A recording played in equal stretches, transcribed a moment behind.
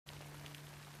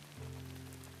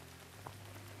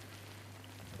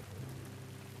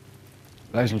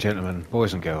Ladies and gentlemen,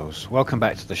 boys and girls, welcome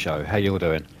back to the show. How you all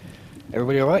doing?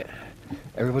 Everybody alright?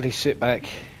 Everybody sit back,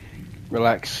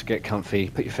 relax, get comfy,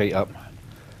 put your feet up.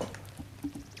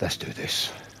 Let's do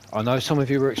this. I know some of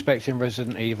you were expecting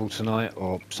Resident Evil tonight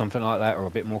or something like that, or a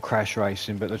bit more crash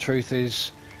racing, but the truth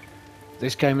is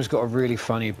this game has got a really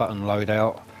funny button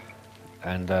loadout,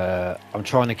 and I'm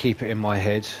trying to keep it in my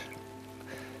head,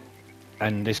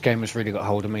 and this game has really got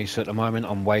hold of me, so at the moment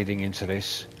I'm wading into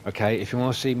this. Okay, if you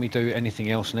want to see me do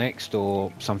anything else next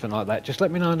or something like that, just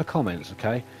let me know in the comments.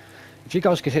 Okay, if you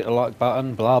guys could hit the like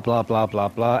button, blah blah blah blah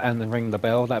blah, and then ring the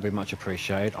bell, that'd be much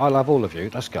appreciated. I love all of you.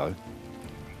 Let's go.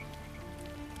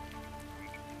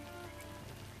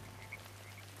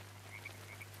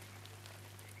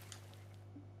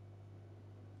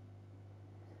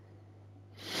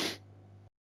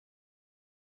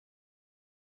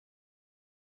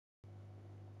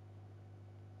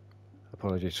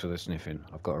 Apologies for the sniffing,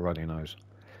 I've got a runny nose.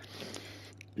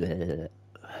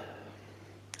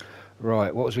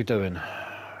 Right, what was we doing?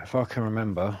 If I can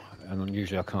remember, and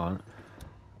usually I can't,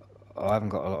 I haven't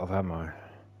got a lot of ammo.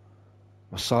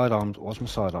 My sidearm, what's my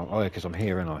sidearm? Oh yeah, because I'm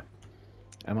here, ain't I?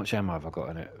 How much ammo have I got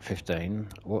in it? 15.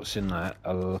 What's in that?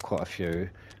 Quite a few.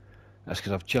 That's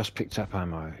because I've just picked up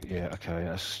ammo. Yeah, okay,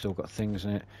 that's still got things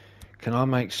in it. Can I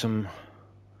make some...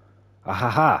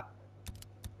 Ahaha!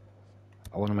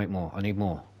 I want to make more. I need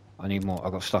more. I need more.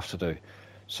 I've got stuff to do.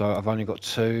 So I've only got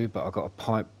 2, but I've got a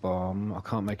pipe bomb. I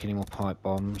can't make any more pipe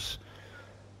bombs.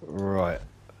 Right.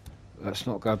 Let's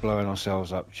not go blowing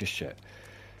ourselves up just yet.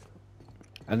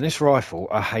 And this rifle,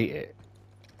 I hate it.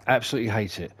 Absolutely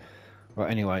hate it. Right,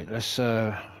 anyway, let's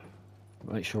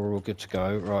make sure we're all good to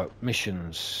go. Right,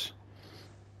 missions.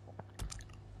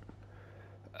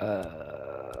 Hang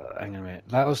on a minute.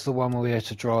 That was the one where we had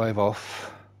to drive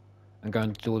off and go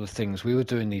and do all the things. We were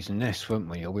doing these nests, weren't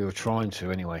we? Or we were trying to,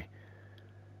 anyway.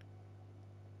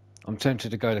 I'm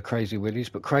tempted to go to Crazy Willie's,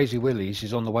 but Crazy Willie's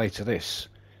is on the way to this.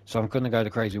 So I'm going to go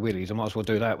to Crazy Willie's. I might as well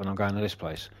do that when I'm going to this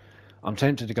place. I'm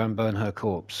tempted to go and burn her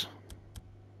corpse.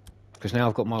 Because now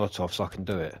I've got Molotov, so I can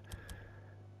do it.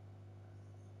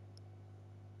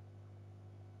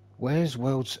 Where's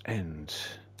World's End?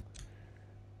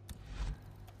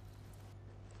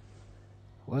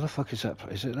 Where the fuck is that?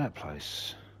 Is it that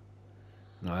place?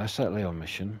 No, that's that Leon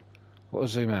mission. What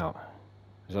was zoom out?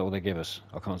 Is that all they give us?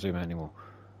 I can't zoom out anymore.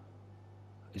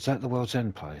 Is that the World's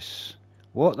End place?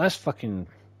 What? That's fucking...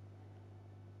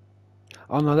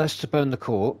 Oh no, that's to burn the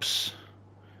corpse.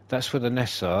 That's where the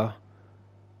nests are.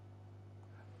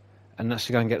 And that's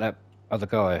to go and get that other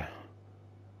guy.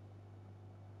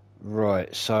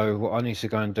 Right, so what I need to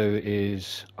go and do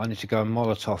is... I need to go and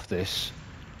Molotov this.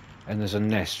 And there's a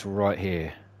nest right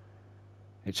here.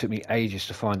 It took me ages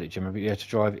to find it, Jimmy, but you had to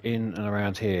drive in and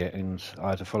around here, and I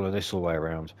had to follow this all the way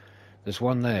around. There's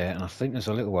one there, and I think there's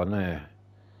a little one there.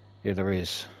 Yeah, there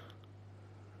is.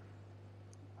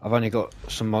 I've only got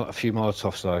a few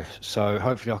Molotovs though, so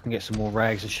hopefully I can get some more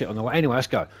rags and shit on the way. Anyway, let's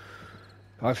go.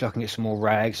 Hopefully I can get some more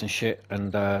rags and shit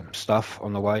and stuff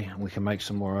on the way, and we can make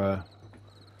some more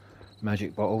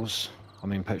magic bottles. I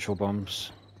mean petrol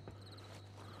bombs.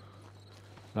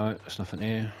 No, there's nothing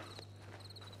here.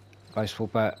 Baseball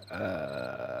bat.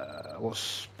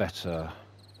 What's better?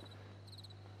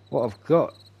 What I've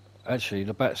got, actually,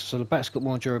 the bat's got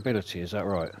more durability. Is that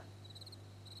right?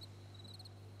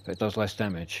 But it does less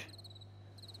damage.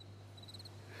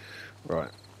 Right.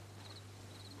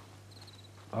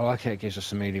 I like it. It gives us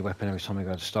a melee weapon every time we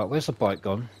go to start. Where's the bike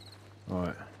gone?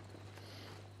 Right.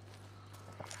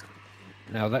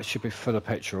 Now that should be full of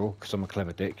petrol because I'm a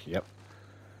clever dick. Yep.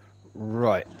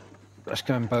 Right. Let's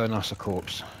go and burn us a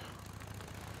corpse.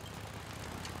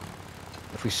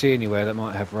 If we see anywhere that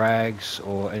might have rags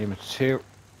or any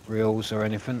materials or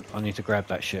anything, I need to grab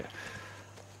that shit.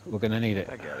 We're gonna need it.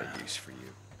 I got a use for you.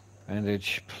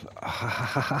 Bandage.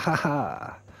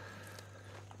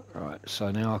 Right, so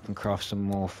now I can craft some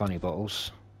more funny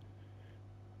bottles.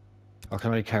 I can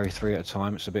only carry 3 at a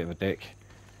time. It's a bit of a dick,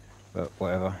 but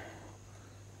whatever.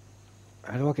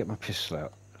 How do I get my pistol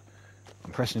out?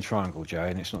 I'm pressing triangle, Jay,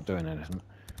 and it's not doing anything.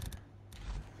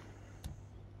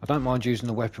 I don't mind using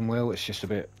the weapon wheel, it's just a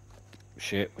bit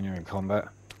shit when you're in combat.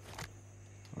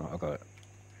 Right, I got it.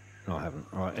 No, I haven't.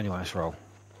 Alright, anyway, let's roll.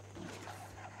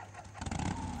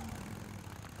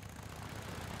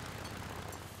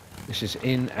 This is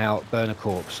in, out, burn a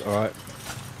corpse, alright?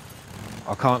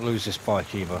 I can't lose this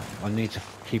bike either. I need to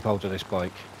keep hold of this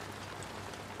bike.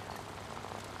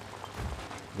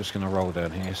 I'm just going to roll down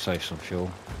here, save some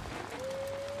fuel.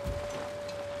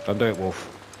 Don't do it,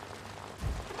 Wolf.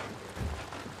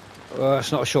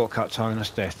 It's not a shortcut, Tone,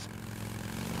 that's death.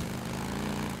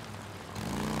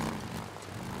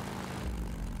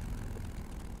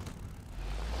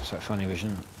 What's that funny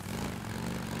vision?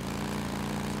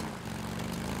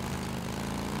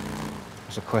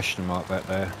 There's a question mark back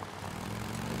there.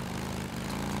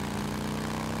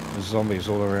 There's zombies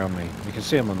all around me. You can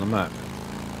see them on the map.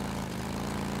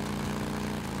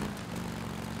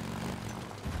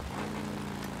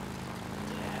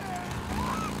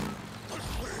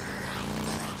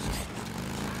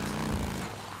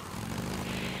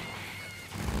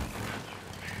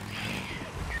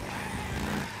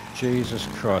 Jesus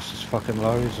Christ, there's fucking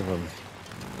loads of them.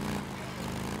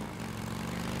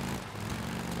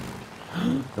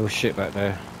 There was shit back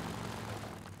there.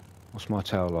 What's my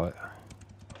tail light?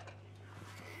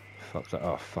 Fuck that.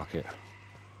 Oh, fuck it.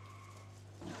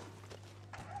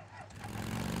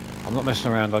 I'm not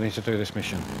messing around. I need to do this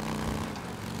mission.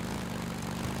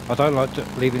 I don't like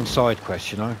leaving side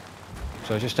quests, you know.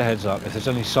 So just a heads up. If there's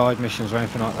any side missions or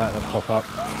anything like that that pop up,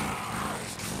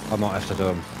 I might have to do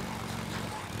them.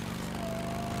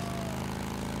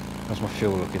 How's my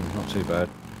fuel looking? Not too bad.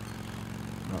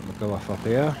 Right, we'll go off up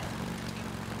here.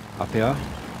 Up here.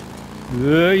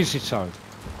 Easy toad.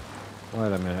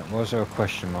 Wait a minute. Was there a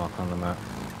question mark on the map?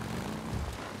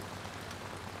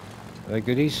 Are they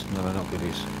goodies? No, they're not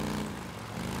goodies.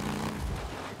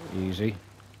 Easy.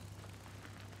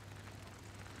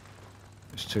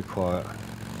 It's too quiet.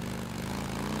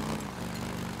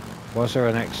 Was there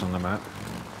an X on the map?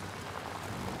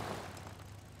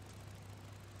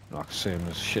 I can see them,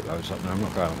 there's shitloads up there, I'm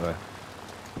not going up there.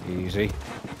 Easy.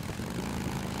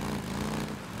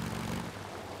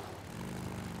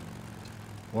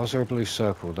 Was there a blue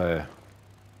circle there?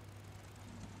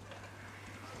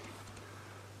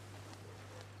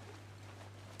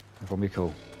 That'll be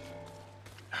cool.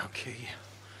 Okay,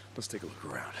 let's take a look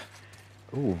around.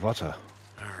 Ooh, Vata.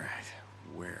 Alright,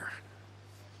 where?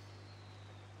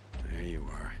 There you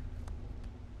are.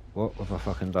 What have I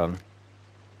fucking done?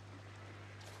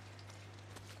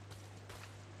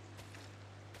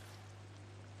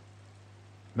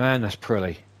 Man, that's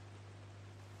pretty.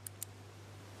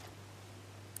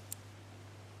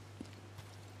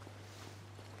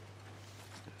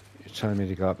 You're telling me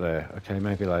to go up there. Okay,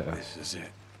 maybe later. This is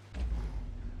it.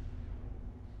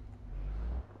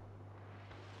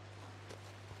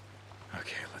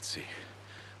 Okay, let's see.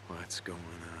 What's going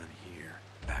on here?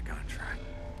 Back on track.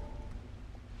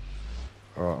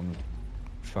 Alright, I'm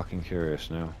fucking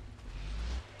curious now.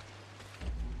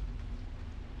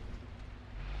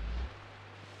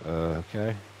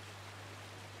 Okay.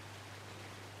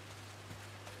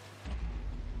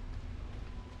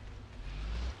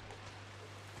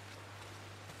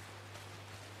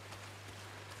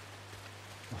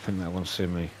 I think that one's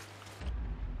seen me.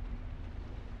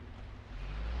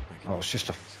 Oh, it's just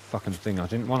a fucking thing I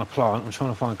didn't want to plant. I'm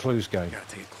trying to find clues, game. Gotta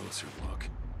take a closer look.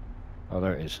 Oh,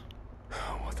 there it is.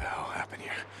 Oh, what the hell happened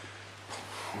here?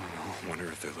 Oh no, wonder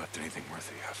if they left anything worth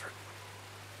the effort.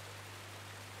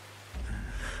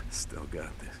 Still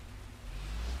got this.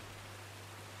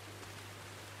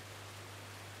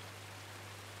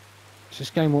 Does this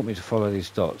game want me to follow these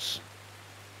dots?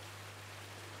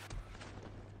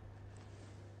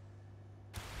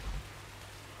 Do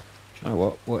you know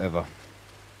what? Whatever.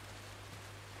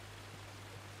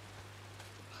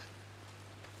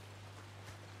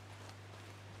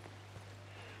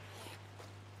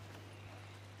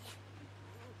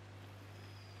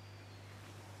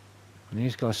 And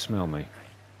these guys smell me.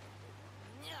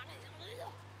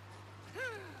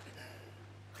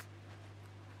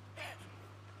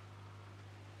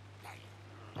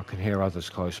 I can hear others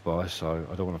close by, so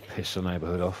I don't want to piss the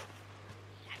neighbourhood off.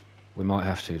 We might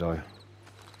have to, though.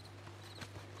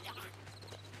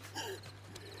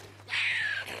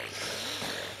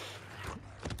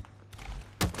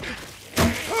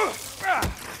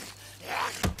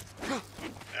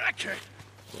 Okay.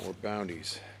 More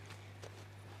bounties.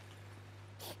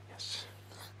 Yes.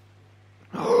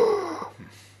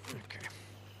 Okay.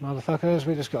 Motherfuckers,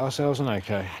 we just got ourselves an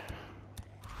AK.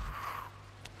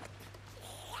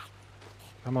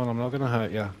 Come on, I'm not going to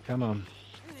hurt you. Come on.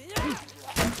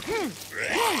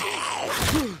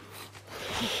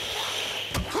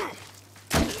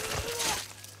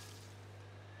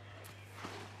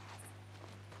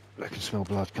 They can smell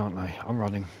blood, can't they? I'm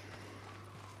running.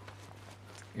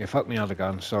 Yeah, fuck me other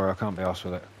gun. Sorry, I can't be arsed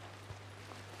with it.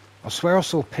 I swear I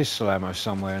saw pistol ammo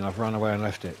somewhere and I've run away and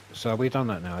left it. So have we done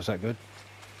that now? Is that good?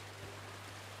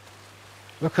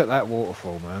 Look at that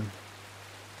waterfall, man.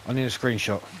 I need a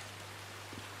screenshot.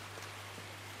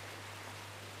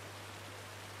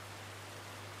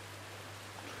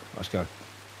 Let's go.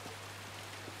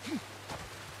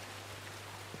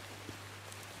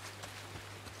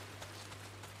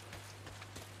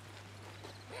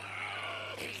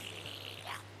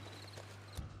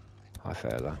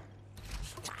 fella.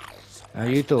 How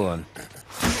you doing?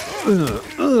 Good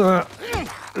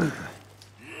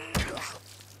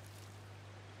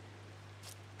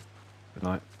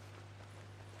night.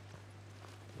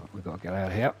 We've got to get out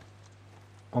of here.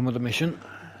 On with the mission.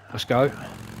 Let's go.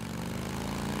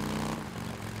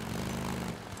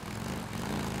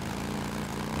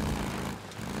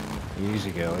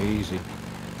 Easy, girl, easy.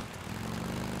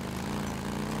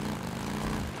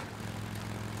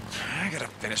 I gotta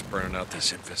finish burning out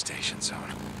this infestation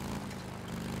zone.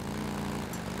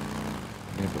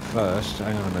 Yeah, but first,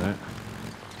 hang on a minute.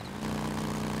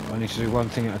 I need to do one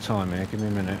thing at a time here. Give me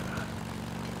a minute.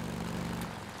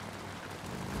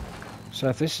 So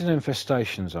if this is an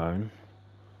infestation zone...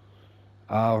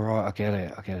 Oh, right, I get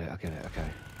it, okay.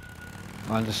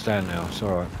 I understand now, it's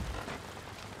alright.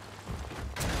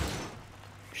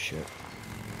 Shit.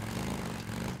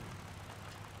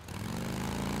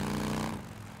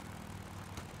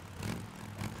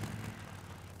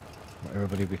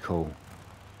 Everybody be cool.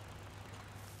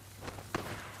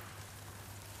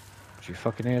 Did you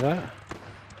fucking hear that?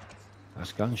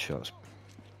 That's gunshots.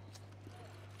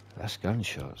 That's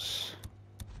gunshots.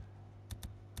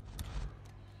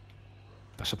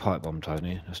 That's a pipe bomb,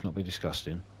 Tony. Let's not be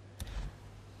disgusting.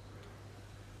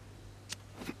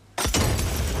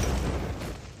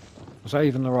 Was that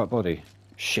even the right body?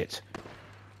 Shit.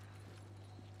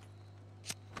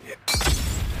 Yep.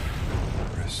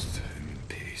 Rest in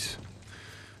peace.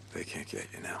 They can't get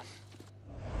you now.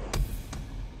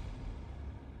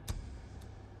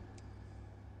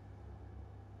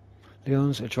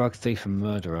 Leon's a drug thief and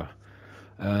murderer.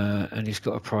 And he's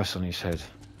got a price on his head.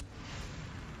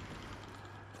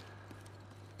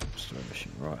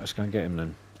 Right, let's go and get him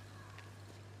then.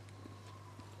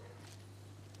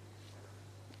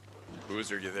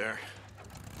 Boozer, you there?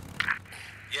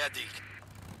 Yeah, Deke.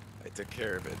 I took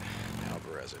care of it.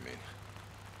 Alvarez, I mean.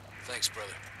 Thanks,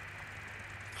 brother.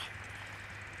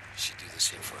 You should do this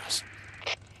here for us.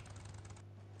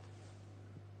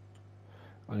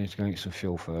 I need to go and get some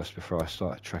fuel first before I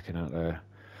start trekking out there.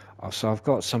 So I've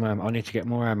got some ammo. I need to get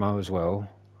more ammo as well.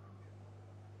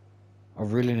 I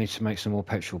really need to make some more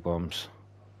petrol bombs.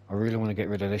 I really want to get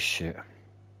rid of this shit.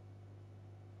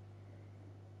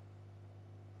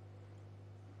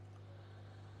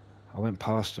 I went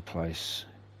past the place.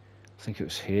 I think it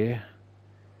was here.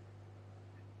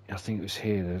 I think it was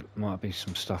here. There might be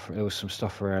some stuff. There was some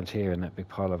stuff around here in that big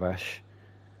pile of ash.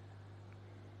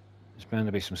 There's bound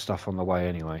to be some stuff on the way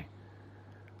anyway.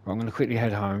 Right, I'm going to quickly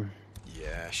head home.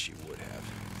 Yeah, she would have.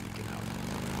 Thinking out.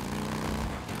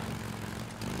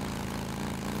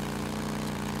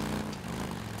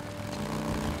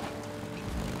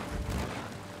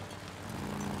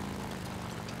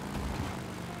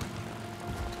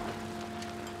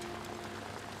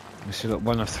 You see, look,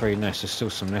 one of 3 nests. There's still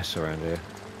some nests around here.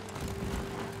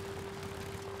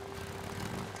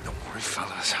 Don't worry,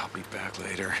 fellas. I'll be back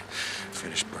later.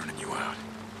 Finish burning you out.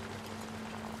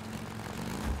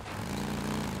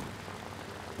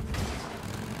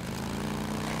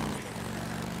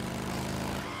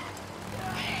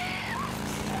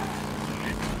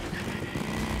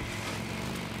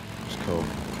 It's cool.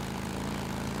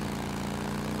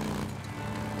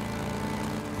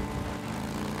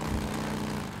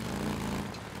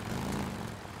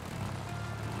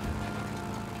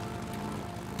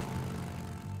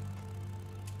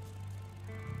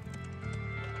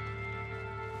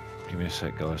 Give me a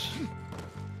sec, guys.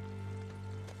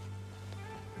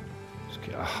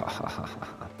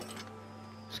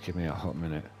 Just give me a hot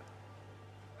minute.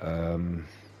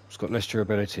 It's got less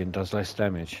durability and does less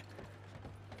damage.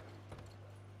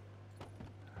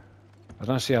 I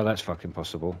don't see how that's fucking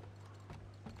possible.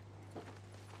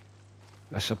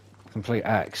 That's a complete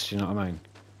axe, do you know what I mean?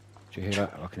 Do you hear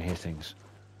that? I can hear things.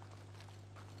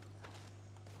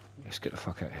 Let's get the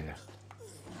fuck out of here.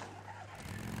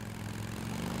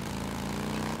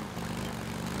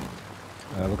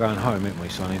 We're going home, aren't we?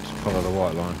 So I need to follow the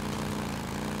white line.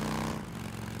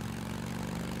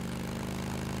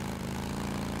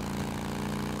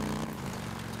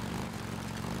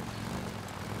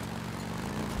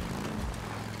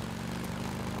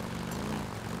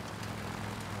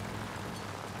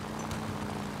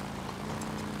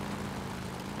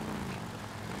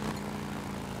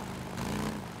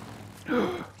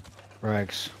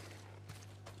 Rags.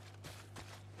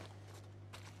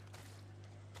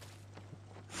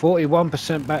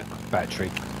 41% battery.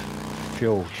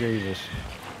 Fuel, Jesus.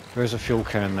 There is a fuel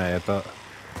can there, but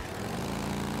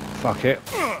fuck it.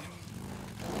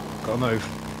 Gotta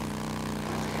move.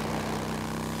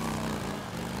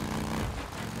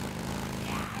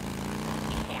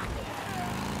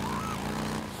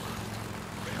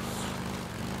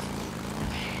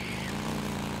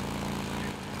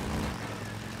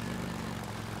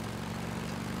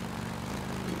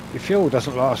 Your fuel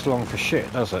doesn't last long for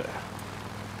shit, does it?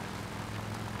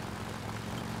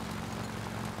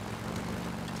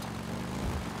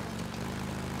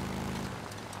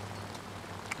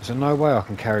 There's no way I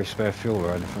can carry spare fuel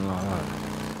or anything like that.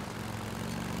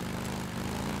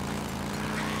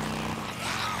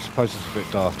 I suppose it's a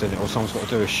bit daft, isn't it? All someone's got to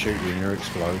do is shoot you and you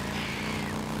explode.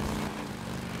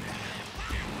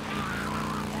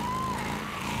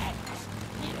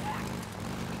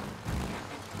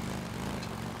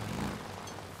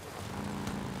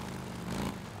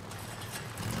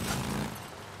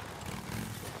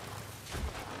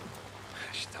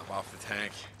 I should top off the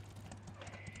tank.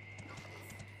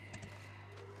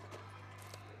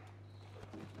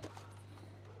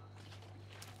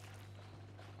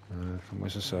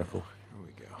 Where's the circle? Here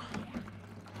we go.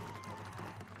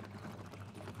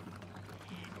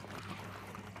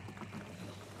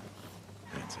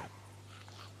 That's it.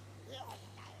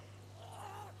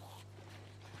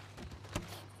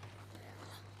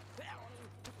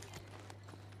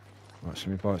 Right, so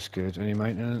my bike's good. Any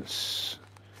maintenance?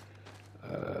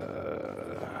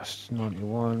 It's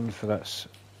 91 for that's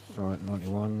right.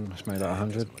 91. Let's make that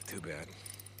 100. Doesn't look too bad.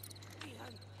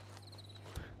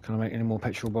 Can I make any more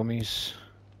petrol bombies?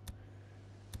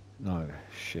 No.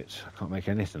 Shit. I can't make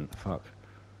anything. Fuck.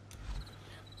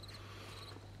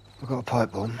 I've got a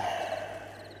pipe bomb.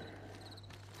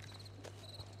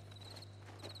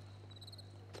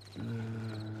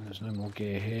 There's no more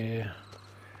gear here.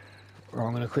 Right,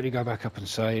 I'm going to quickly go back up and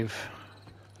save.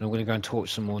 And I'm going to go and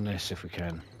torch some more nests if we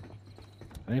can.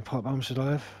 Any pipe bombs did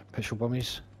I have? Petrol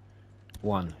bombies?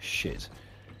 One. Shit.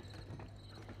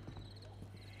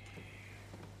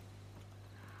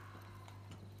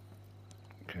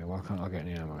 Okay, why can't I get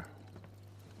any ammo?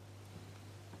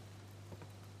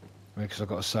 Maybe because I've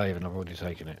got to save and I've already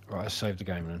taken it. Right, let's save the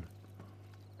game then.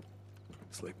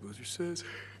 It's like Boozer says,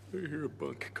 I hear a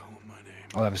bunk calling my name.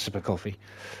 I'll have a sip of coffee.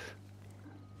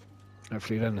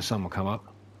 Hopefully then the sun will come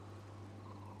up.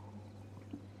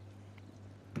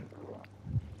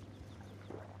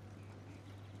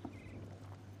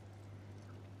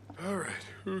 All right,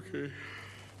 okay.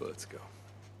 Let's go.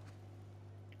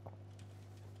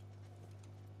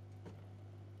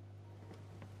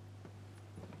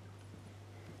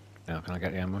 Now, can I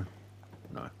get the ammo?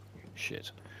 No.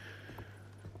 Shit.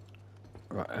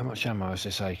 Right, how much ammo has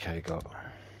this AK got?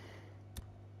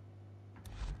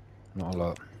 Not a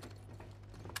lot.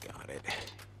 Got it.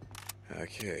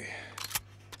 Okay.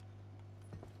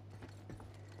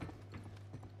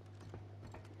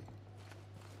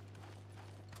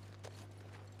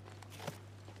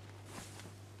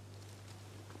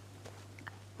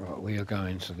 Right, we are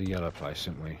going to the yellow place,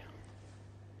 aren't we?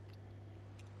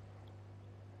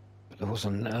 But there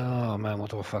wasn't... Oh man,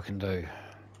 what do I fucking do?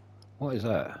 What is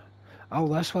that? Oh,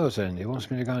 that's where I was in. He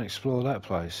wants me to go and explore that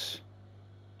place.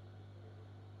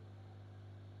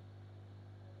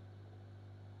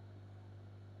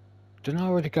 Didn't I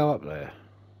already go up there?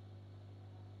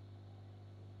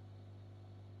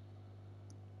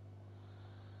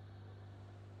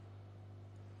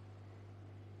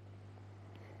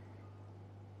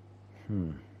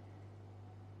 I'm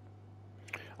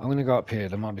going to go up here.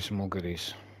 There might be some more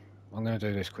goodies. I'm going to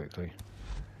do this quickly.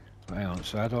 But hang on.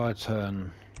 So how do I turn...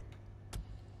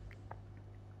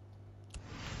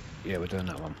 Yeah, we're doing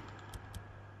that one.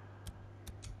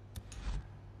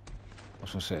 I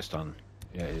was going to say it's done.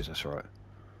 Yeah, it is. That's right.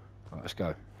 Right, let's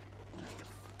go.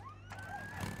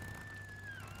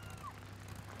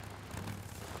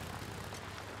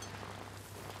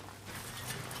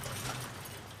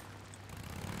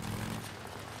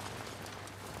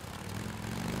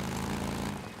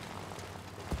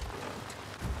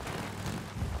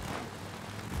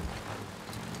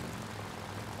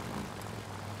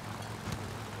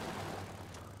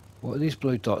 What are these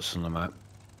blue dots on the map?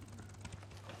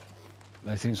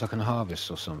 Are they things I can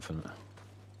harvest or something?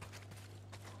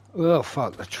 Oh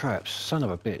fuck, the traps. Son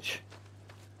of a bitch.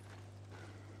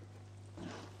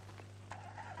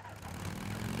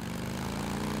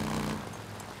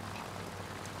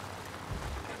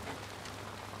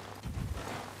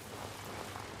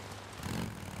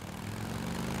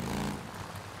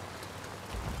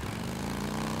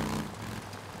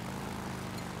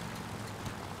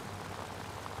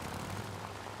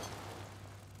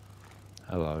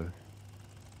 Hello.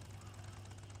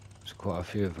 There's quite a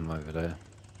few of them over there.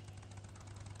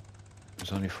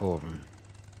 There's only 4 of them.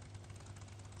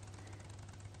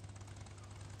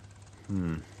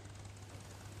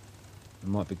 There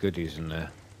might be goodies in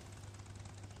there.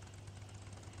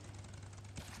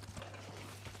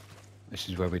 This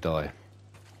is where we die.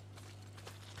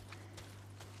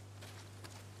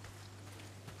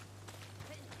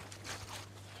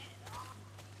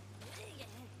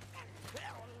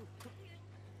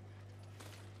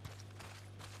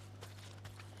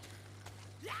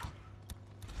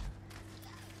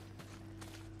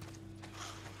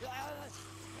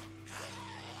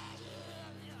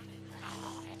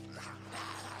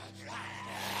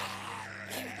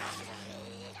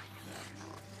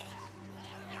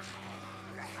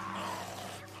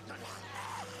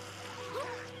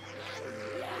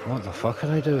 What the fuck are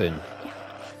they doing?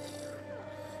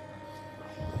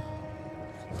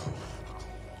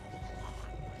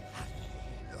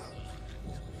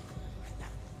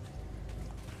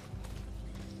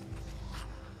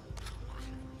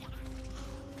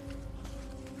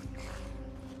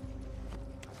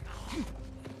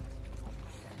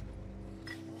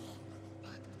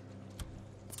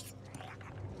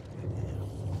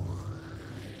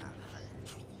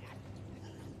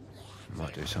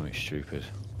 Might do something stupid.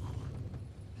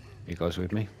 You guys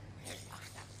with me?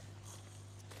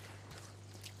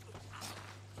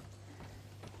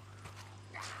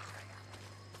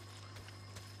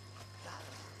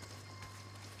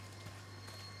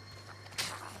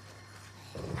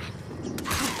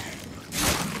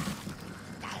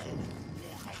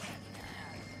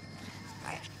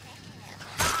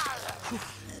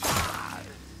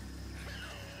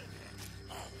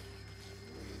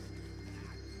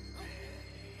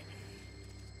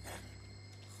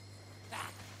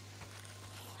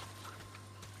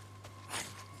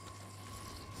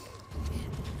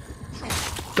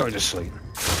 Go to sleep.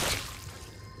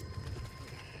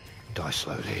 Die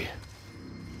slowly.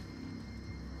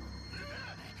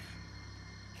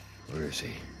 Where is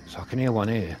he? So I can hear one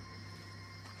here.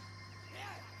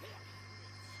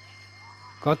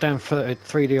 Goddamn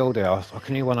 3D audio. I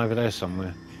can hear one over there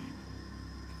somewhere.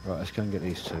 Right, let's go and get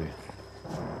these two.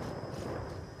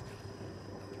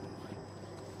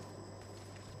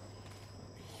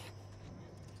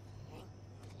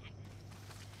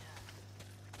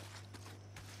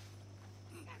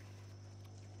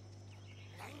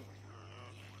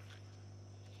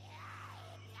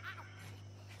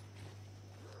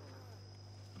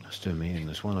 That's doing me in.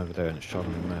 There's one over there and it's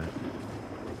driving me mad.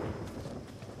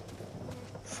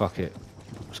 Fuck it.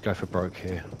 Let's go for broke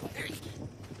here.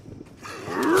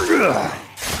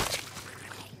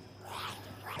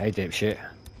 Hey, dipshit.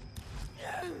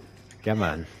 Come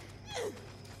on.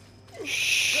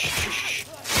 Shh.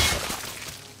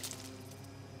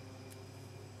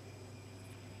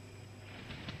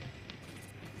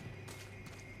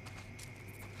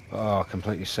 Oh, I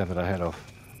completely severed her head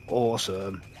off.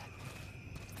 Awesome.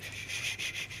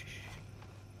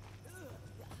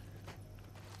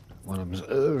 One of them's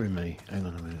urging me. Hang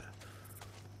on a minute.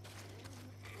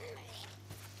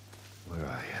 Where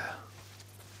are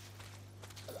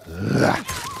you?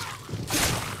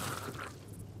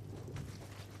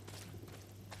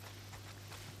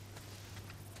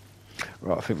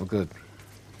 Right, I think we're good.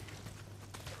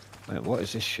 Wait, what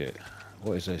is this shit?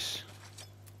 What is this?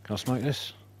 Can I smoke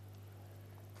this?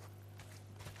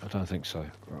 I don't think so.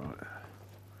 Right.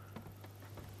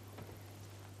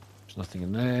 There's nothing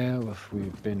in there. If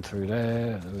we've been through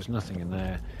there, there was nothing in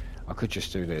there. I could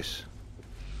just do this.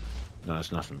 No,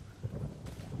 there's nothing.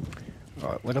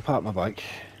 Right, where'd I park my bike?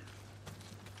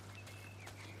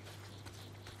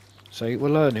 See, we're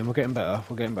learning, we're getting better,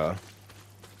 we're getting better.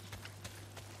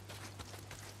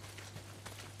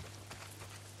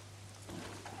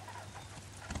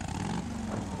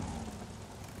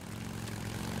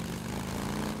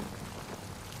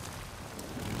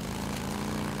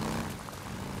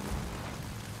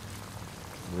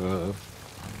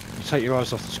 You take your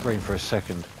eyes off the screen for a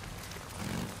second.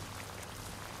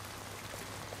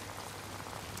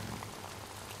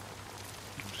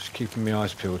 Just keeping my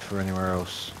eyes peeled for anywhere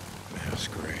else. Mass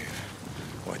grave.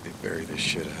 Why'd they bury this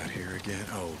shit out here again?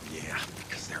 Oh, yeah,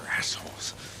 because they're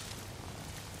assholes.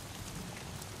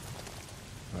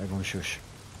 Right, everyone shush.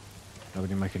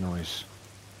 Nobody make a noise.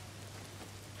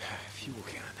 Fuel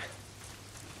can.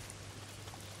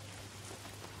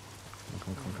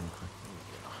 Come on.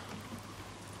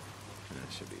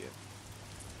 That should be it.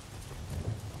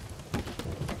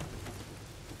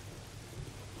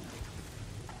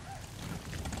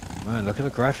 Man, look at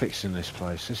the graphics in this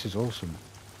place. This is awesome.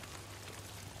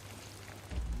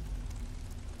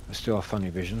 Let's do our funny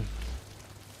vision.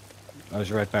 Those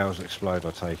red barrels explode,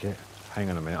 I take it. Hang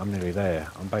on a minute, I'm nearly there.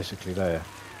 I'm basically there.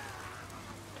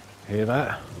 Hear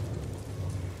that?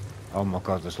 Oh my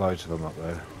god, there's loads of them up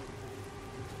there.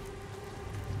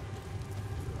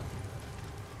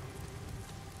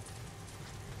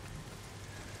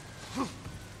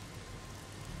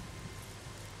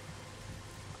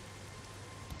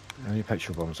 How many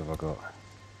petrol bombs have I got?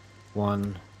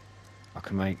 One. I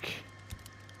can make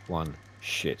one.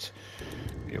 Shit.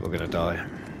 Yeah, we're gonna die.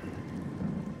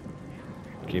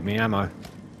 Give me ammo.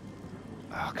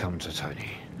 Oh, come to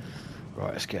Tony.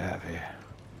 Right, let's get out of here.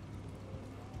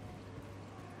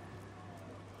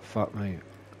 Fuck me.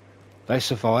 They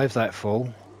survived that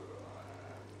fall.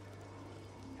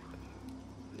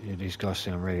 Yeah, these guys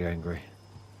sound really angry.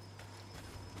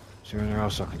 Is there anywhere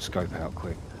else I can scope out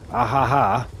quick? Ah ha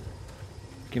ha!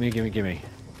 Gimme, gimme, gimme.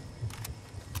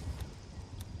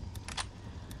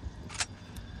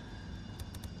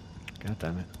 God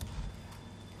damn it.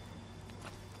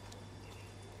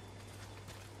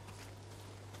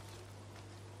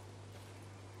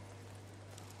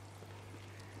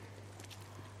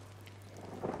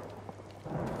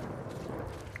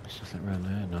 There's nothing around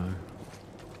there, no.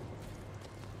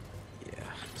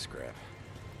 Yeah, scrap.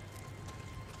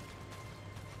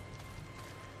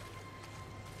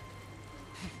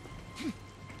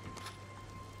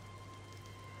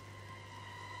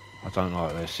 I don't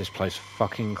like this. This place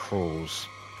fucking crawls.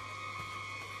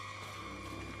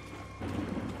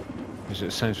 Is it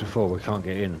the same as before? We can't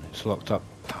get in. It's locked up.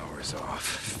 Power's off.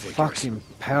 Figures. Fucking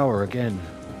power again.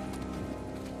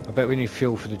 I bet we need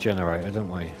fuel for the generator, don't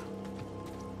we?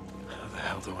 How the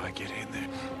hell do I get in there?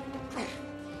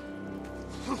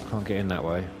 Can't get in that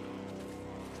way.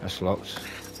 That's locked.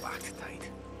 Locked tight.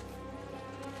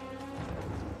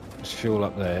 There's fuel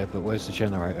up there, but where's the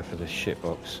generator for this shit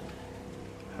box?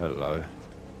 Hello.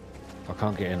 I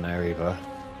can't get in there either.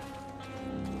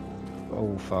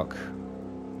 Oh fuck.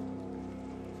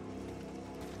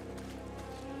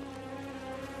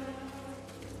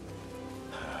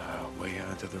 Way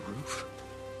onto the roof.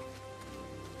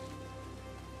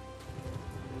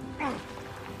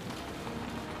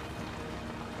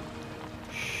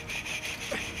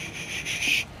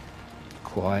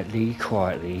 Quietly,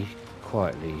 quietly,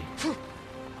 quietly.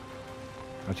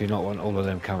 I do not want all of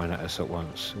them coming at us at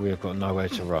once. We have got nowhere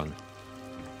to run.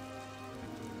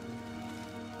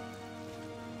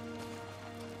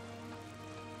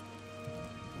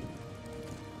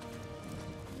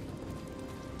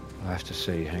 I have to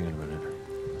see. Hang on a minute.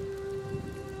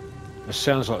 It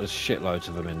sounds like there's shitloads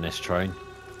of them in this train.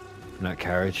 In that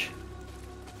carriage.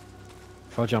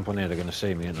 If I jump on here, they're going to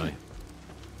see me, aren't they?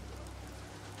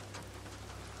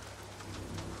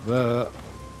 But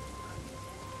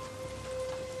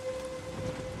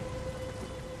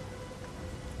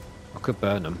I could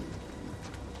burn them.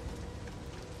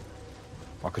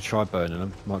 I could try burning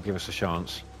them. Might give us a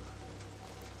chance.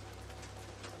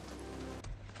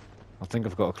 I think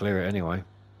I've got to clear it anyway.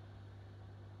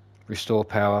 Restore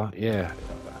power, yeah.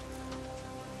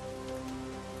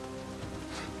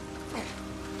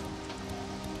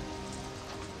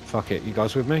 Fuck it, you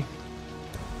guys with me?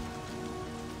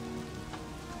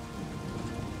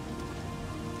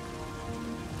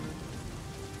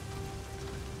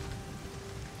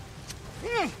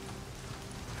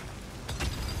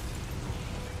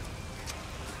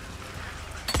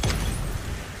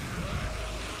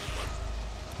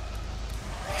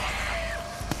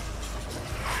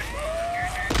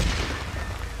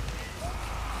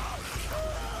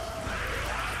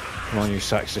 Come on, you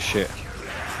sacks of shit.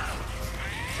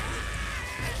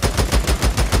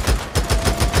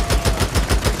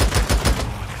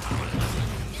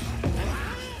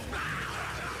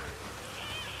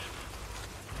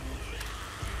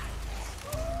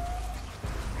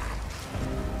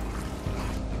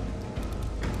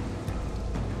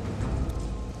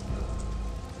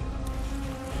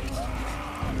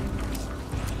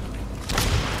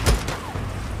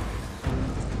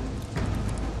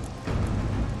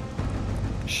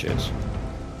 Shit.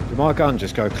 Did my gun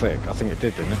just go click? I think it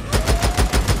did, didn't it?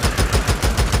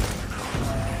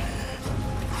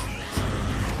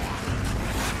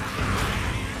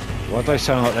 Why do they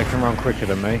sound like they can run quicker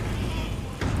than me?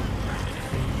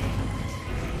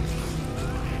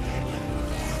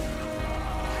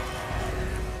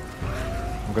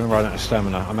 I'm going to run out of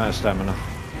stamina. I'm out of stamina.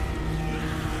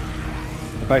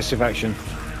 Evasive action.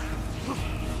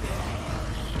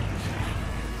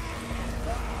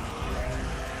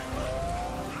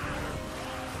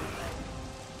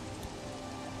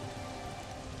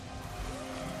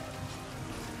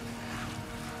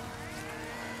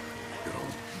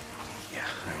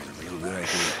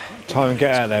 Time and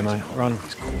get out of there, mate. Run.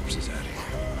 These corpses out of here.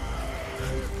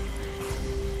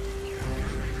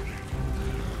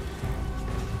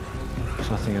 There's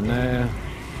nothing in there.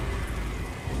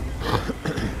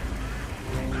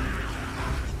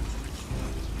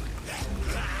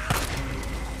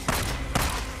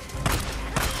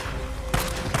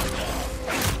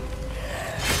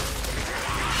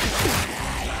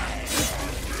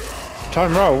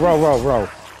 Time, roll, roll, roll, roll.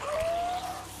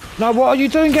 No, what are you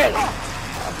doing? Get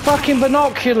fucking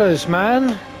binoculars,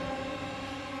 man.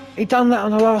 He done that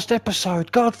on the last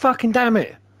episode. God fucking damn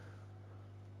it.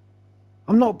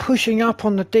 I'm not pushing up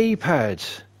on the D-pad.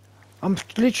 I'm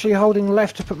literally holding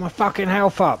left to put my fucking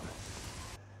health up.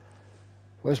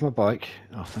 Where's my bike?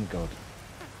 Oh, thank God.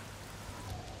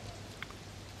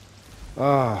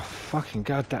 Oh, fucking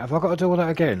goddamn. Have I got to do all that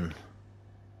again?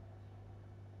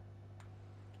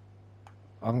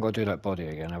 I haven't got to do that body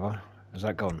again, have I? Has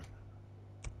that gone?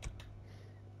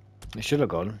 It should have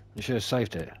gone. You should have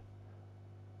saved it.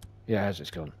 Yeah, it has.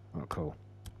 It's gone. Oh, cool.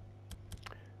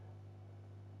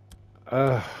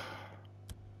 I'm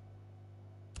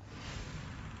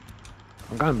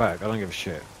going back. I don't give a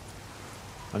shit.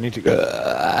 I need to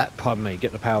go. Pardon me.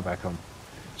 Get the power back on.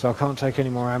 So I can't take any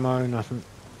more ammo. Nothing.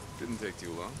 Didn't take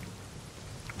too long.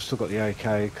 I've still got the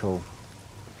AK. Cool.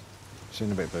 See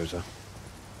you in a bit, Boozer.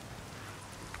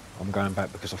 I'm going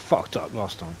back because I fucked up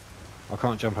last time. I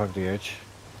can't jump over the edge.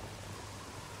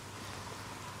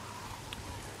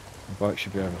 The bike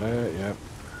should be over there. Yep.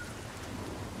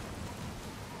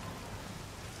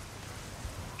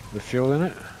 With fuel in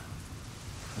it.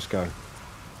 Let's go.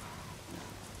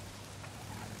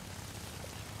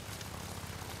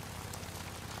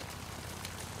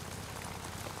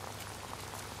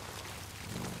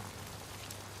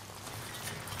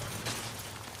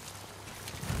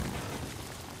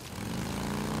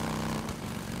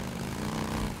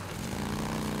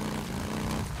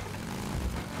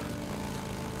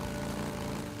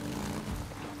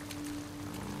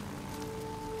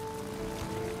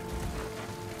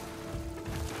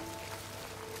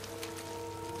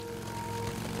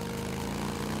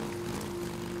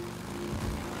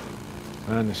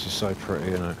 Man, this is so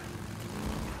pretty, isn't it?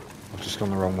 I've just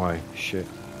gone the wrong way. Shit.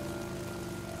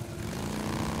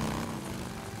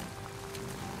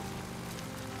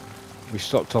 We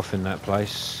stopped off in that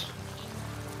place.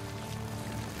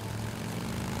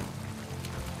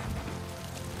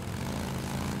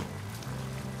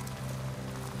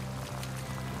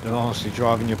 And honestly,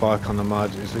 driving your bike on the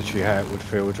mud is literally how it would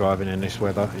feel driving in this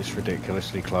weather. It's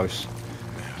ridiculously close.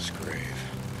 Mass grave.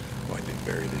 Why'd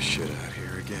they bury this shit out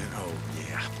here again? Oh,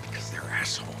 yeah, because they're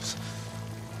assholes.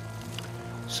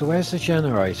 So where's the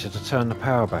generator to turn the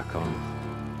power back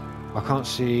on? I can't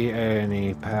see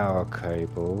any power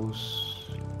cables.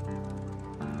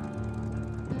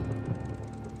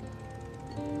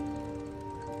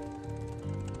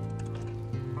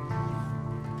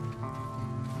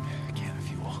 Can of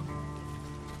fuel.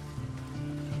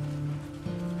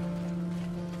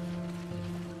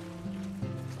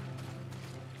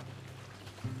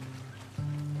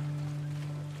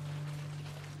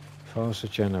 If I was a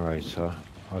generator,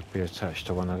 I'd be attached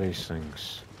to one of these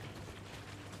things.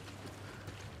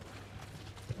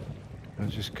 It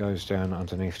just goes down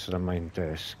underneath to the main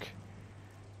desk.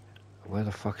 Where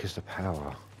the fuck is the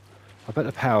power? I bet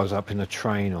the power's up in the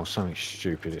train or something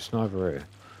stupid. It's neither here.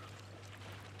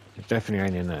 It definitely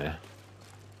ain't in there.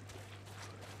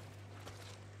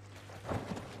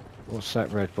 What's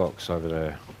that red box over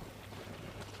there?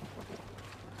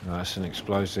 No, that's an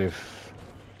explosive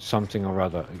something or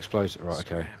other. Explosive, right,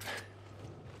 okay.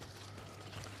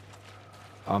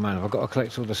 Oh man, have I got to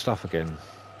collect all the stuff again?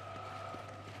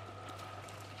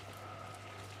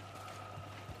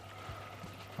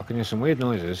 I can hear some weird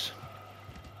noises.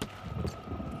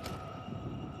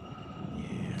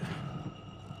 Yeah.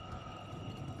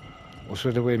 What's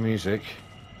with the weird music?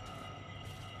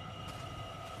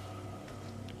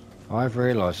 I've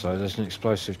realised though there's an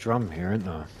explosive drum here, isn't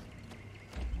there?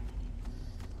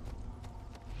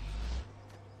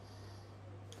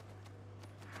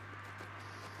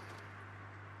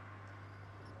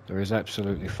 There is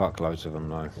absolutely fuckloads of them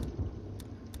though.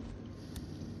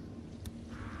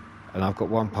 And I've got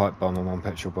one pipe bomb and one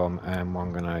petrol bomb and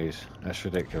one grenade. That's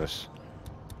ridiculous.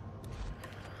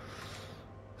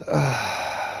 Am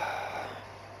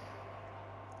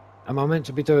I meant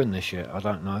to be doing this yet? I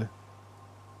don't know.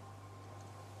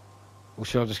 Or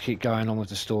should I just keep going on with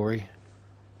the story?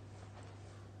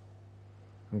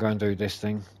 And go and do this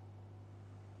thing?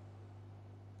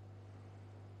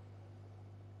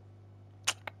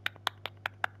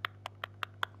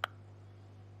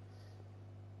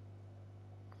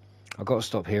 I've got to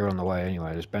stop here on the way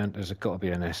anyway. There's got to be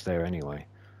a nest there anyway.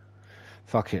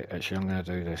 Fuck it, actually I'm going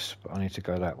to do this, but I need to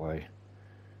go that way.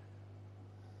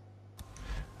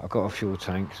 I've got a fuel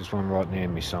tank, there's one right near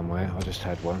me somewhere. I just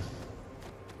had one.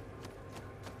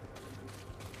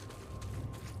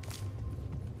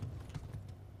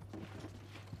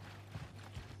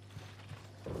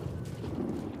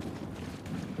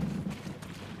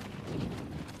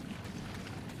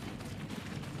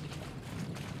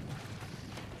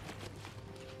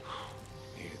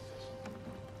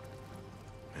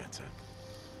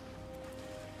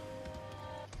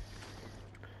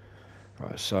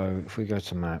 Right, so if we go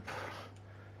to map,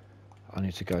 I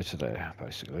need to go to there,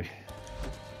 basically.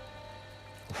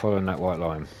 Following that white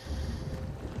line.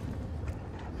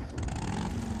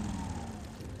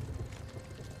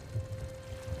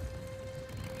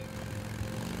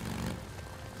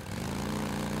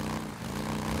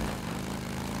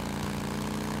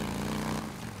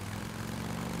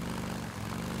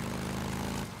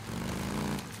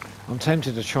 I'm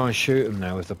tempted to try and shoot them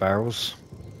now with the barrels.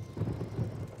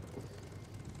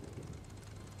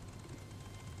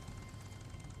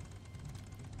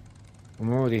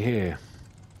 I'm already here.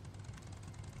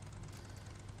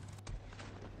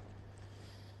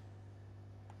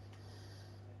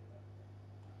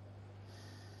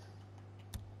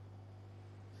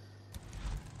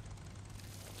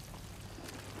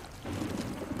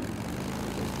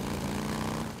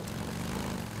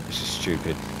 This is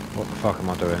stupid. What the fuck am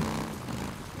I doing?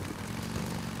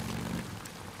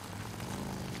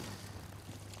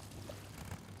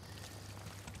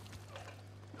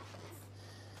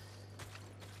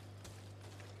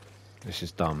 This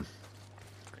is dumb.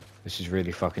 This is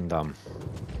really fucking dumb.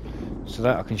 So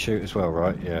that I can shoot as well,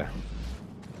 right? Yeah.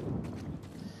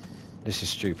 This is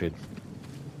stupid.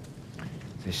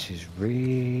 This is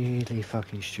really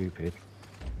fucking stupid.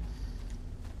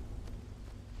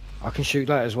 I can shoot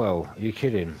that as well. Are you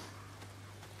kidding?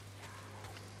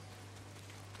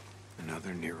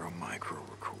 Another Nero micro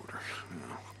recorder.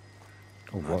 No.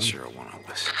 Oh, Not what? sure I want to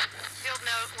listen. Field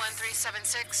note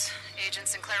 1376, Agent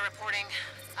Sinclair reporting.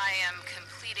 I am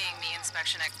completing the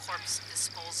inspection at Corpse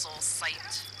Disposal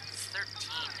Site 13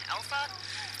 Alpha,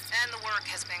 and the work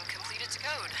has been completed to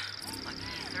code. Lucky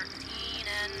 13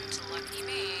 and lucky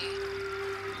me.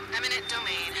 Eminent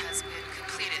domain has been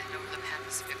completed over the Pan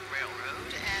Pacific Railroad,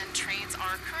 and trains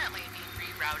are currently being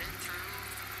rerouted through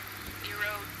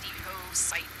Nero Depot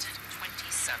Site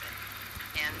 27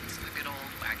 and the good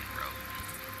old wagon road.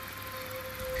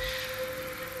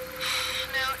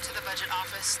 Note to the budget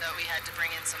office that we had to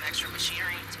bring in some extra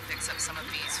machinery to fix up some of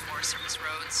these Forest Service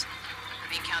roads.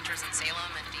 The encounters in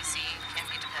Salem and DC can't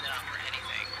be depended on for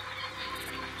anything.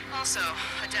 Also,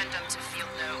 addendum to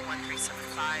Field Note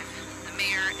 1375. The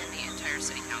mayor and the entire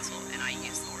city council, and I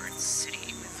use the word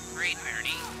city with great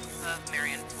irony, of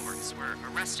Marion Forks were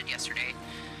arrested yesterday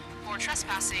for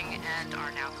trespassing and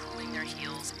are now cooling their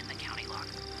heels in the county lock.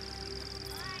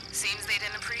 Seems they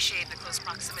didn't appreciate the close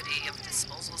proximity of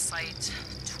disposal site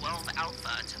 12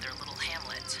 Alpha to their little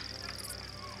hamlet.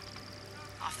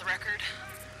 Off the record,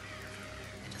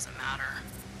 it doesn't matter.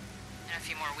 In a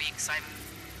few more weeks, I'm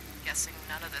guessing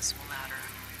none of this will matter.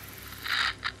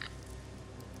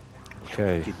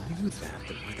 Okay. You knew that,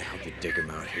 but why the hell did you dig him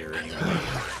out here anyway?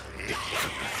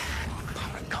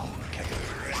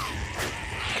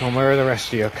 Come on, where are the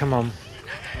rest of you? Come on.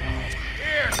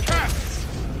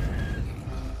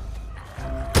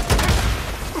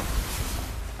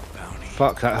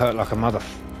 Fuck, that hurt like a mother.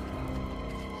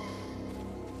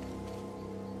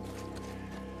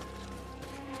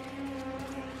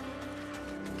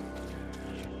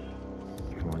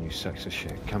 Come on, you sacks of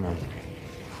shit. Come on.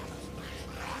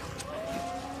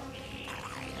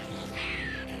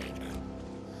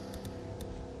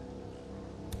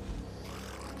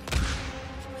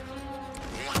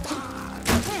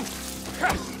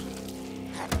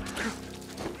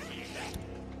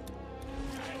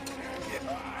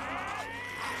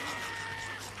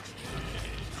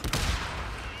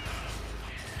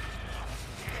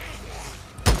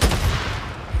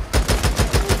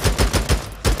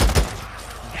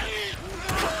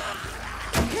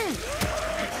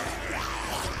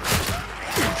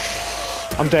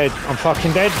 I'm dead. I'm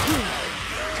fucking dead.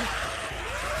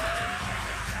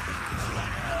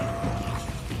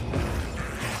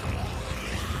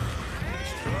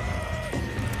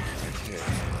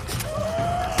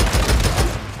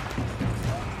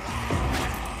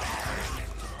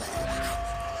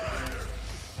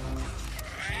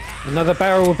 Another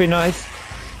barrel would be nice.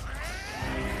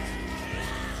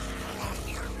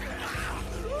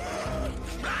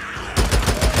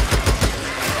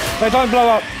 They don't blow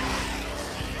up.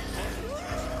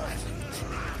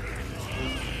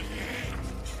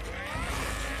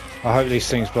 I hope these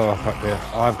things blow up here.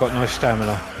 I've got no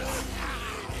stamina.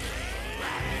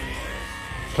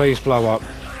 Please blow up.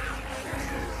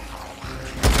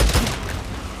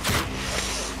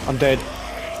 I'm dead.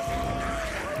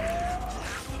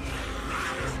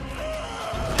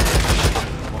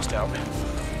 Almost out.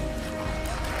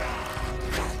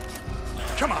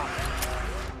 Come on.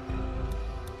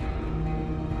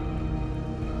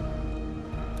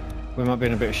 We might be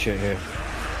in a bit of shit here.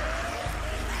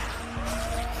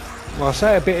 Well, I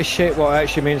say a bit of shit, what I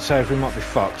actually mean to say is we might be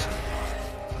fucked.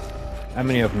 How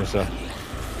many of them is there?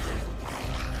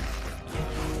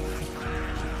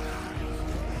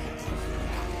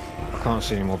 I can't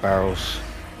see any more barrels.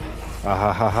 Ah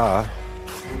ha ha ha.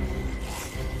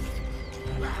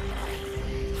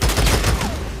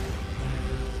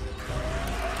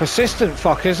 Persistent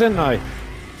fuckers, aren't they?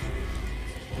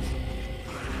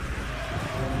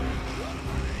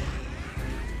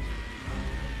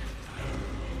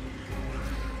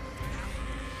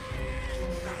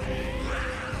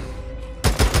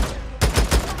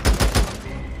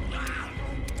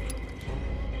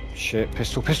 Shit,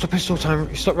 pistol, pistol, pistol time.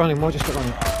 You stop running, why'd you stop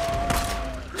running?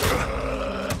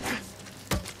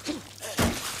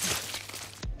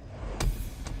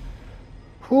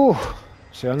 Whew.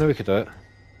 See, I knew we could do it.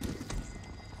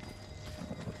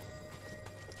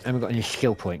 Haven't got any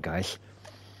skill point, guys.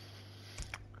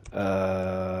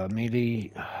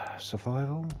 Melee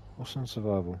survival? What's on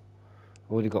survival?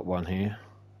 Already got one here.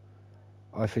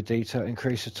 Eye for detail.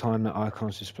 Increase the time that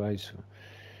icons displayed.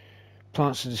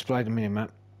 Plants are displayed on minimap.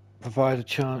 Provide a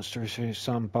chance to receive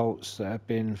some bolts that have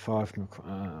been fired from.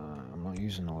 I'm not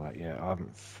using all that yet. I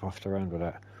haven't fuffed around with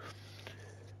that.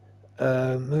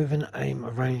 Move and aim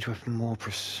a range weapon more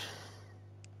precise.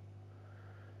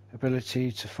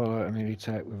 Ability to follow a melee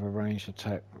attack with a ranged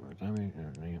attack.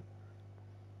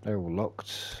 They're all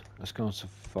locked. Let's go on to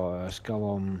fire. Let's go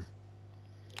on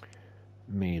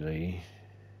melee.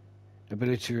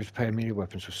 Ability to repair melee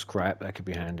weapons with scrap. That could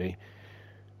be handy.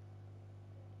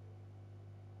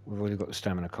 We've already got the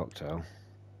stamina cocktail.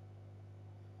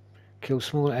 Kill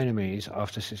small enemies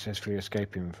after successfully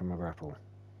escaping from a grapple.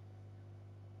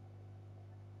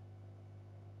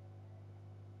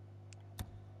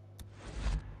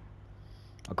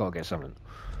 I've got to get something.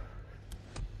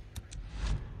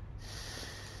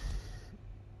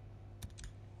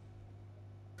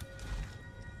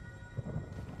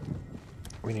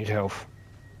 We need health.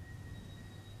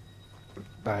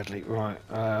 Badly. Right,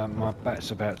 my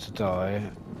bat's about to die.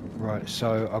 Right,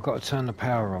 so I've got to turn the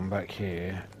power on back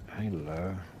here.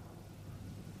 Hello.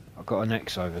 I've got an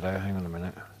X over there. Hang on a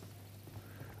minute.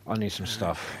 I need some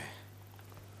stuff.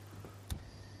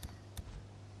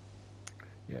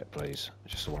 Yeah, please.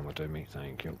 Just the one will do me.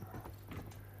 Thank you.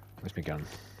 Where's my gun?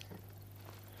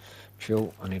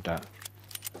 Fuel. I need that.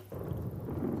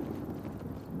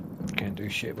 Can't do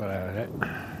shit without it.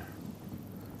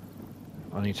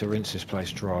 I need to rinse this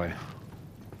place dry.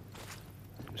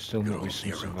 Still might be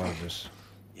some survivors.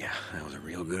 Yeah, that was a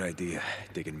real good idea.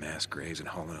 Digging mass graves and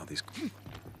hauling out these...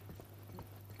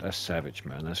 That's savage,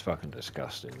 man. That's fucking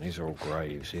disgusting. These are all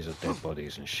graves. These are dead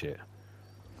bodies and shit.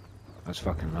 That's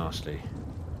fucking nasty.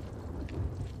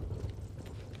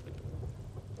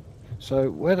 So,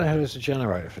 where the hell is the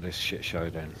generator for this shit show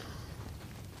then?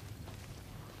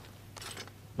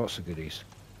 Lots of goodies.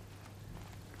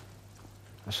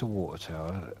 That's a water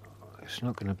tower. It's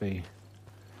not going to be...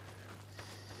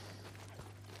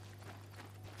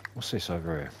 What's this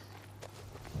over here?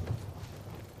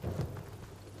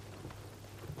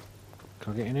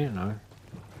 Can I get in here? No.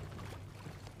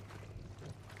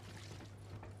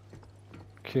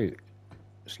 Cute.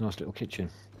 It's a nice little kitchen.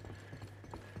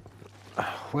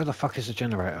 Where the fuck is the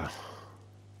generator?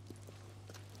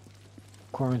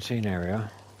 Quarantine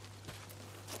area.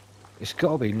 It's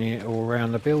got to be near or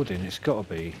around the building. It's got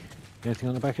to be. Anything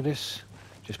on the back of this?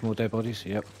 Just more dead bodies?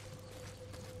 Yep.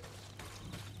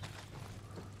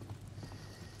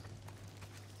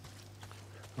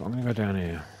 Right, I'm going to go down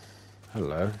here.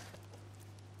 Hello.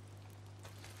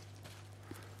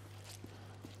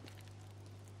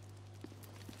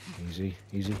 Easy,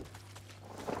 easy.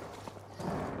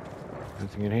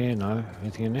 Anything in here? No.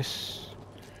 Anything in this?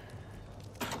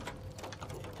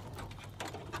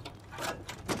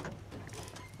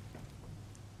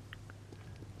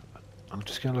 I'm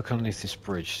just going to look underneath this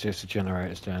bridge, see if the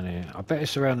generator's down here. I bet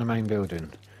it's around the main building.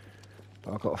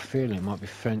 But I've got a feeling it might be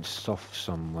fenced off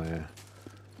somewhere.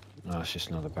 No, it's just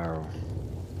another barrel.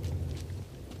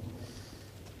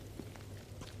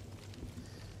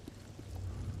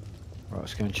 Right,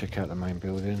 let's go and check out the main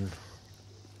building.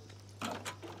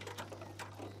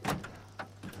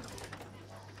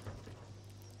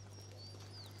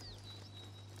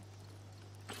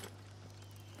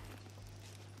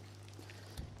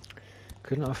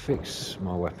 Couldn't I fix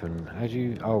my weapon? How do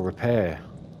you... Oh, repair.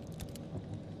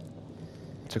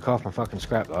 Took half my fucking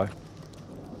scrap though.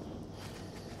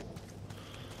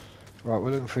 Right,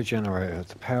 we're looking for a generator.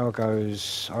 The power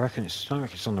goes... I reckon it's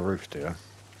on the roof, dear.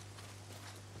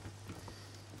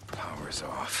 Power's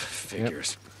off.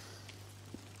 Figures.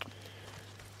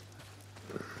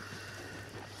 Yep.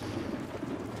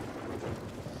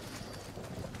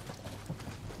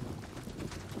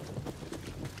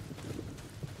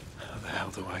 How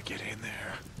do I get in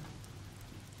there?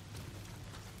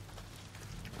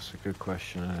 That's a good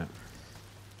question, isn't it?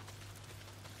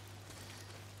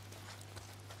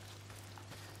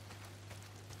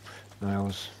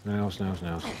 Nails, nails, nails,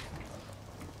 nails.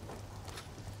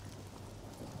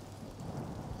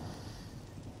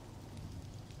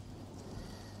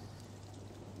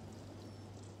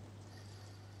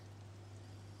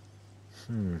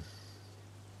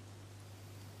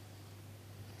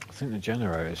 I think the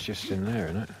generator's just in there,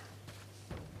 isn't it?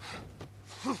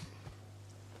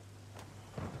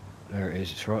 There it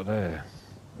is, it's right there.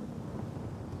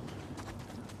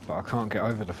 But I can't get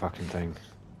over the fucking thing.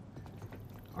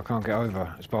 I can't get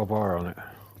over. It's barbed wire on it.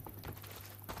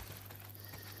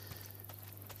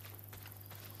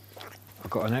 I've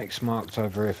got an X marked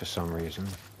over here for some reason.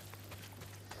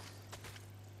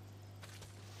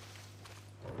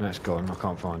 That's gone, I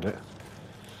can't find it.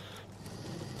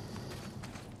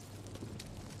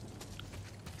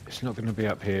 It's not going to be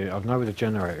up here. I know where the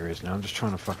generator is now. I'm just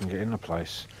trying to fucking get in the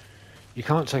place. You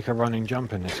can't take a running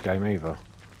jump in this game either.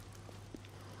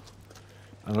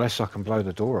 Unless I can blow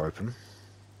the door open.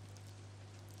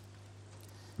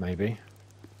 Maybe.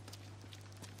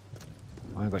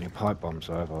 I ain't got any pipe bombs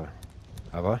though, have I?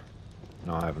 Have I?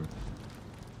 No, I haven't.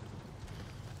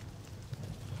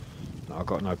 No, I've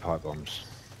got no pipe bombs.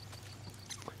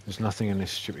 There's nothing in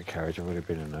this stupid carriage. I've already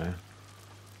been in there.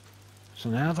 So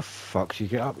now how the fuck do you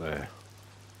get up there?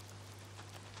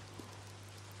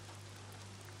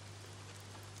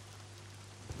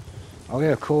 Oh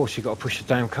yeah, of course, you got to push the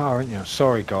damn car, ain't you?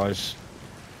 Sorry guys.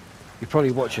 You're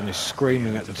probably watching this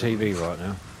screaming at the TV right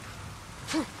now.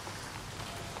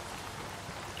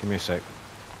 Give me a sec.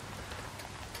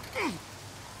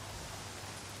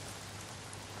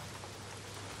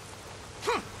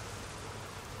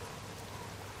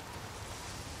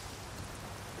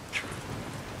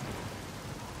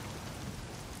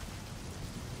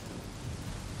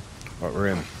 Right, we're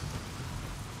in.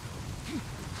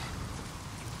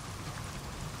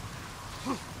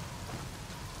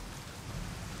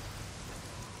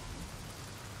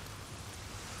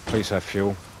 Please have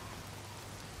fuel.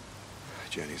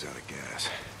 Jenny's out of gas.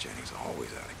 Jenny's always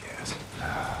out of gas.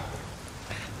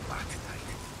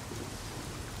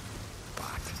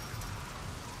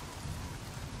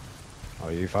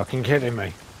 Are you fucking kidding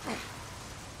me?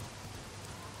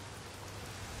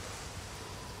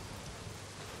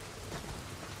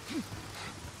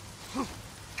 Right,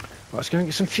 let's go and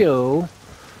get some fuel.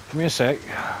 Give me a sec.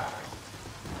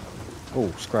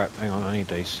 Oh, scrap. Hang on, I need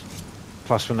these.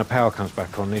 Plus, when the power comes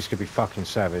back on, these could be fucking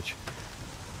savage.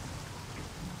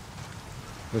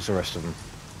 Where's the rest of them?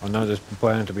 I know there's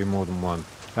bound to be more than one.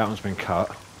 That one's been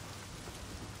cut.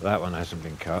 That one hasn't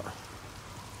been cut.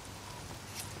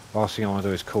 Last thing I want to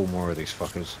do is call more of these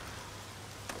fuckers.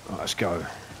 Right, let's go.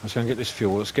 Let's go and get this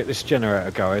fuel. Let's get this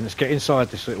generator going. Let's get inside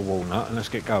this little walnut and let's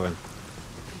get going.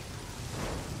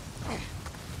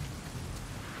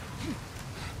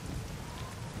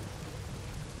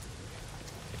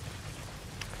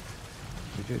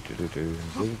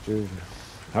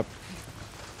 Up.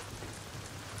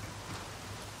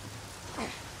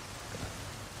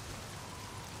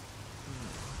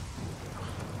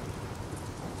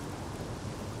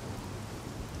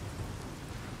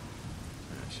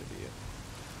 That should be it.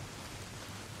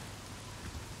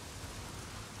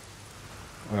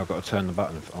 Well, I've got to turn the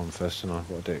button on first, and I've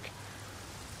got a dick.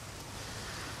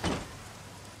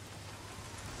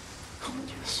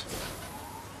 Yes.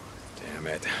 Damn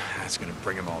it. That's gonna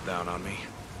bring them all down on me.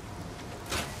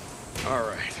 All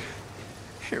right.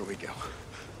 Here we go.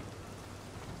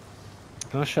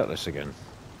 Can I shut this again?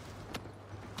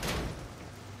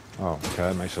 Oh, okay,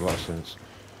 that makes a lot of sense.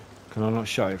 Can I not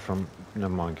shut it from...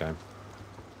 Never mind, game.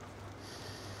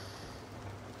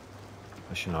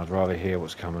 Actually, no, I'd rather hear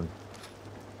what's coming.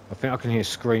 I think I can hear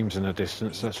screams in the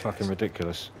distance. That's fucking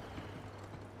ridiculous.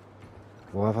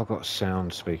 Why have I got a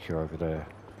sound speaker over there?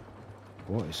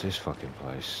 What is this fucking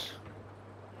place?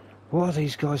 What are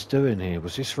these guys doing here?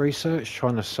 Was this research?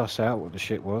 Trying to suss out what the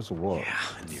shit was, or what? Yeah,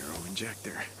 a Nero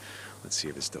injector. Let's see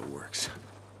if it still works.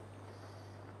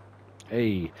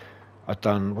 Hey, I've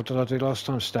done... What did I do last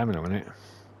time? Stamina, wasn't it?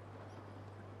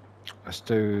 Let's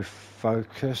do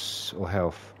focus or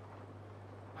health.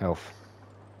 Health.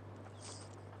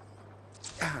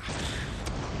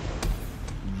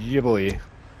 Yeah, boy.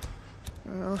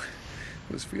 Well,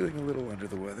 was feeling a little under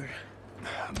the weather.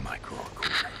 Micro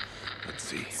cooler. Let's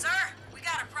see. Sir, we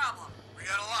got a problem. We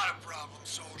got a lot of problems,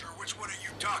 soldier. Which one are you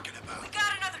talking about? We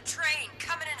got another train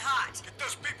coming in hot. Get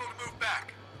those people to move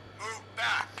back. Move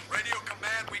back. Radio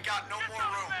command, we got no more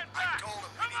room. I told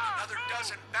them we need another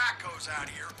dozen backhoes out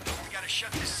here. We gotta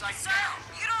shut this site Sir, down.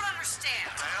 you don't understand.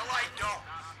 The hell I don't.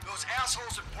 Those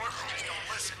assholes in Portland just don't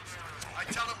listen. I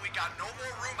tell them we got no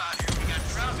more room out here. We got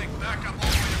traffic back up all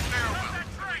the way to Farewell.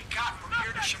 We got from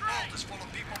here to Chabot is full of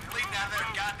people bleeding out of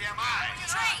their goddamn eyes.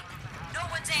 Train, no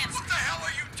one's What answering. the hell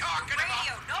are you talking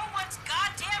Radio, about? no one's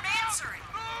goddamn answering.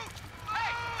 Hey,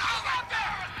 out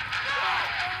there!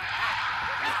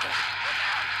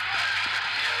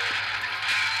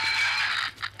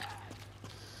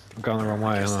 I'm going the wrong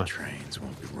way, Guess the aren't I? trains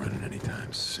won't be running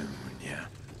anytime soon, yeah.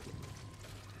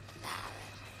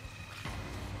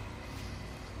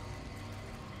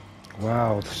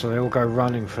 Wow, so they all go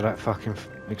running for that fucking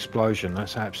explosion.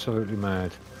 That's absolutely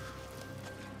mad.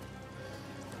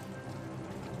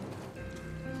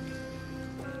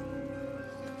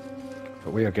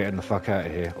 But we are getting the fuck out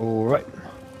of here. Alright.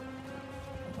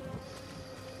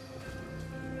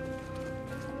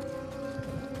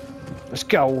 Let's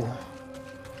go.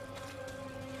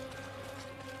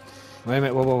 Wait a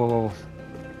minute, whoa, whoa, whoa, whoa.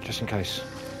 Just in case.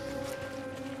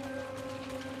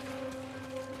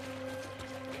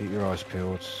 Keep your eyes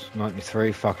peeled.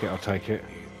 93, fuck it, I'll take it.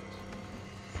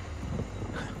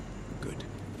 Good.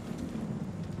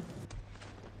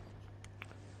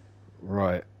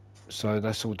 Right, so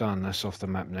that's all done, that's off the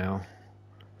map now.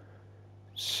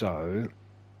 So...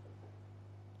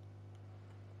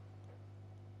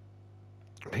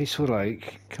 Peaceful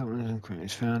Lake,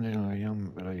 is founded on a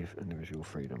young belief in individual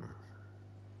freedom.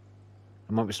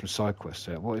 There might be some side quests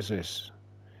there. What is this?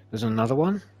 There's another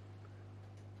one?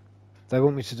 They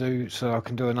want me to do, so I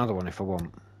can do another one if I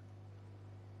want.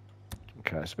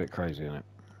 Okay, it's a bit crazy, isn't it?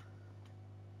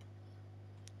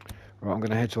 Right, I'm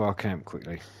going to head to our camp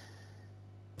quickly.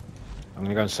 I'm going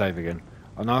to go and save again.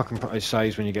 I know I can put it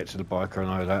saves when you get to the bike, I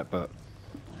know that, but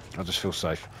I just feel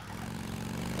safe.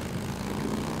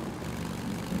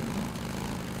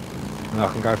 And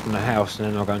I can go from the house and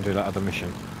then I'll go and do that other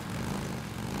mission.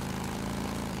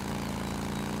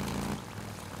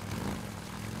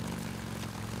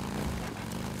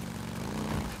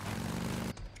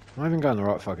 Am I even going the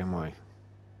right fucking way?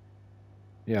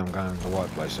 Yeah, I'm going the right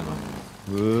place, aren't I?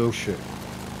 Oh shit.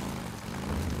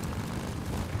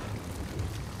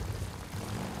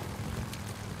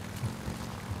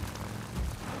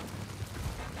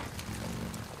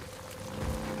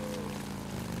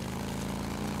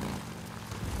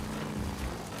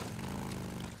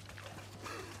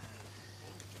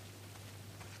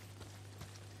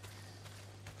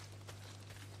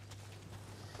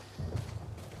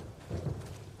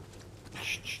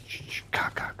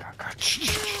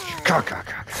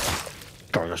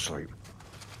 Go to sleep.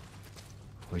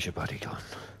 Where's your buddy gone?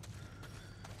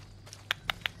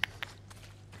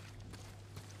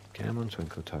 Come on,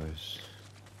 Twinkle Toes.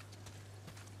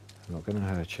 I'm not gonna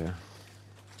hurt you.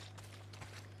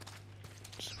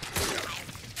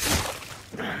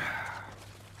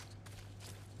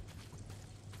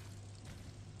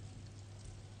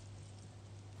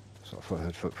 So I thought I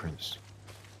heard footprints.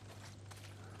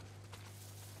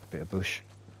 Bit of bush.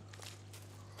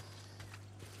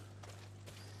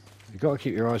 You've got to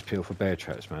keep your eyes peeled for bear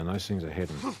traps, man. Those things are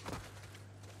hidden.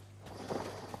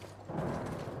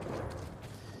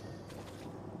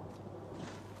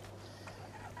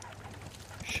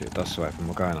 Shit, that's what happened.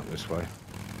 We're going up this way.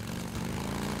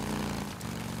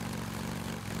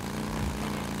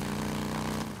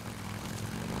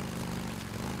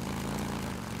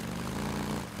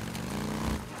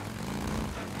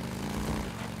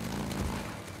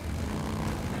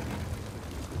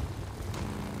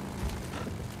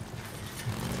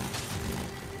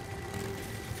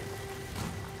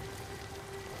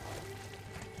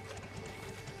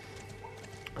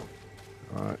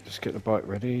 Alright, just get the bike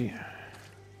ready.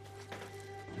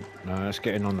 No, let's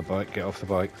get in on the bike, get off the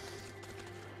bike.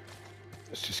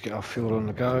 Let's just get our fuel on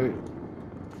the go.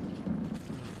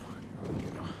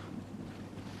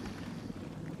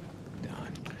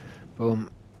 Done. Boom.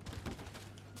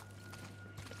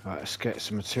 Right, let's get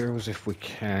some materials if we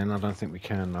can. I don't think we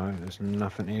can though. There's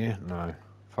nothing here. No.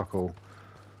 Fuck all.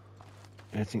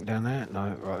 Anything down there?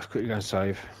 No. Right, let's quickly go and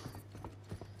save.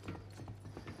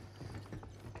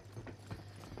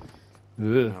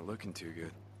 Ugh. Not looking too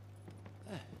good.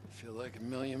 I feel like $1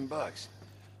 million.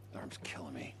 Arm's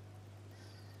killing me.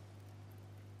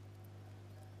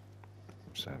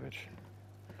 Savage.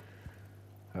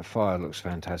 That fire looks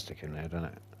fantastic in there, doesn't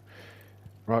it?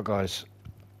 Right, guys.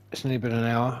 It's nearly been an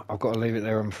hour. I've got to leave it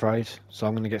there, I'm afraid. So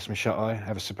I'm going to get some shut-eye,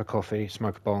 have a sip of coffee,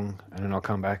 smoke a bong, and then I'll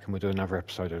come back and we'll do another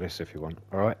episode of this if you want.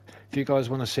 Alright? If you guys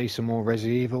want to see some more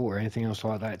Resident Evil or anything else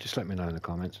like that, just let me know in the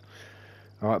comments.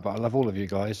 Alright, but I love all of you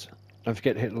guys. Don't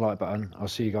forget to hit the like button. I'll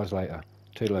see you guys later.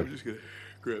 Toodaloo. I'm just gonna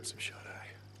grab some shut-eye.